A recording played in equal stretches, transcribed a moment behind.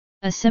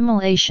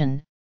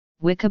Assimilation,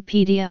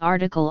 Wikipedia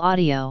article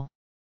audio.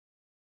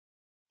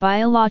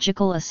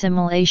 Biological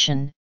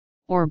assimilation,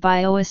 or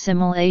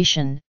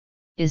bioassimilation,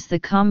 is the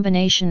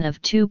combination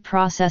of two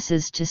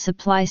processes to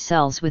supply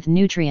cells with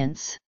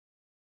nutrients.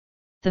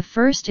 The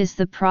first is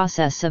the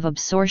process of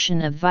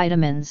absorption of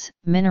vitamins,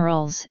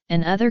 minerals,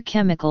 and other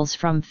chemicals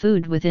from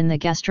food within the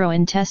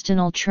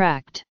gastrointestinal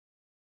tract.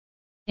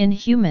 In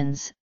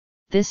humans,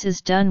 this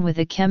is done with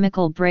a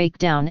chemical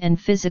breakdown and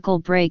physical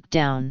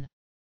breakdown.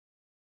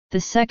 The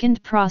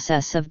second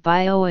process of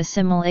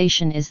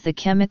bioassimilation is the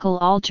chemical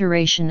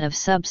alteration of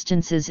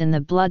substances in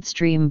the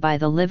bloodstream by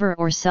the liver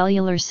or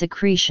cellular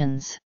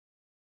secretions.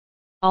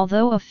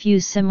 Although a few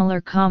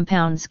similar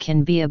compounds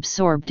can be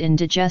absorbed in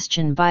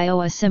digestion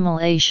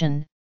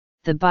bioassimilation,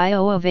 the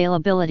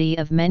bioavailability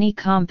of many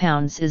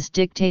compounds is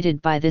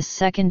dictated by this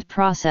second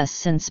process,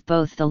 since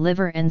both the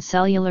liver and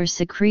cellular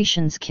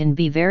secretions can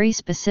be very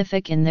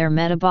specific in their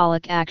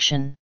metabolic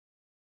action.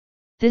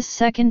 This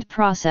second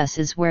process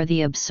is where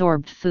the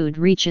absorbed food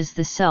reaches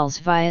the cells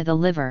via the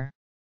liver.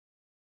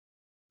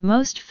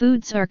 Most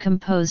foods are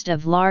composed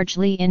of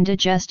largely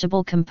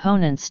indigestible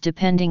components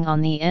depending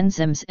on the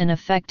enzymes and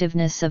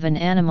effectiveness of an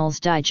animal's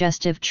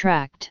digestive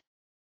tract.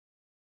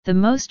 The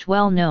most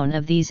well-known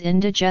of these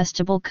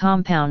indigestible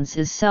compounds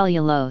is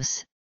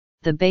cellulose,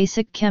 the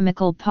basic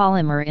chemical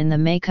polymer in the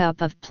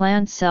makeup of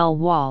plant cell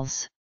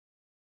walls.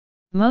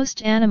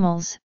 Most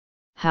animals,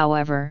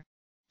 however,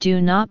 do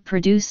not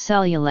produce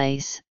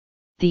cellulase,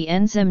 the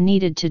enzyme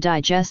needed to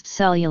digest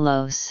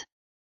cellulose.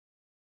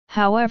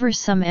 However,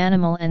 some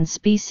animal and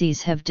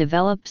species have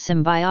developed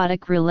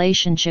symbiotic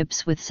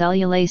relationships with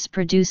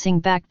cellulase-producing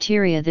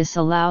bacteria. This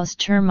allows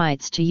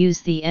termites to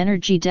use the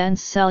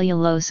energy-dense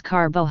cellulose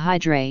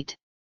carbohydrate.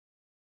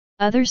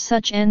 Other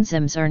such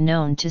enzymes are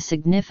known to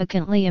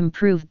significantly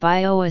improve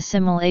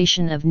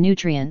bioassimilation of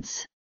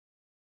nutrients.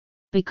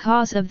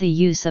 Because of the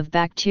use of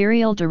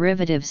bacterial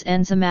derivatives,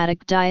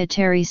 enzymatic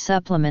dietary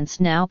supplements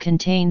now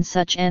contain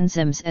such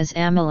enzymes as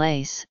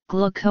amylase,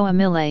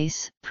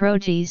 glucoamylase,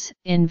 protease,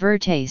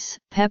 invertase,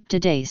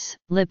 peptidase,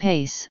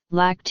 lipase,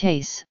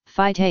 lactase,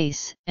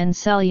 phytase, and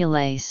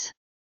cellulase.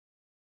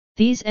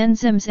 These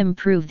enzymes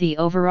improve the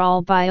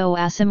overall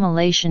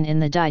bioassimilation in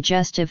the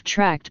digestive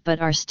tract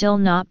but are still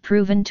not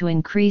proven to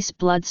increase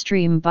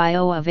bloodstream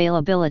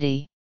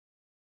bioavailability.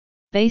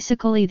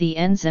 Basically, the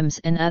enzymes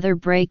and other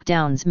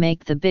breakdowns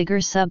make the bigger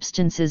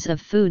substances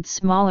of food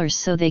smaller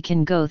so they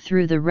can go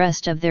through the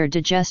rest of their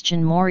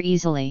digestion more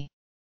easily.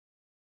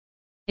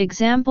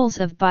 Examples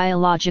of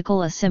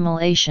biological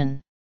assimilation: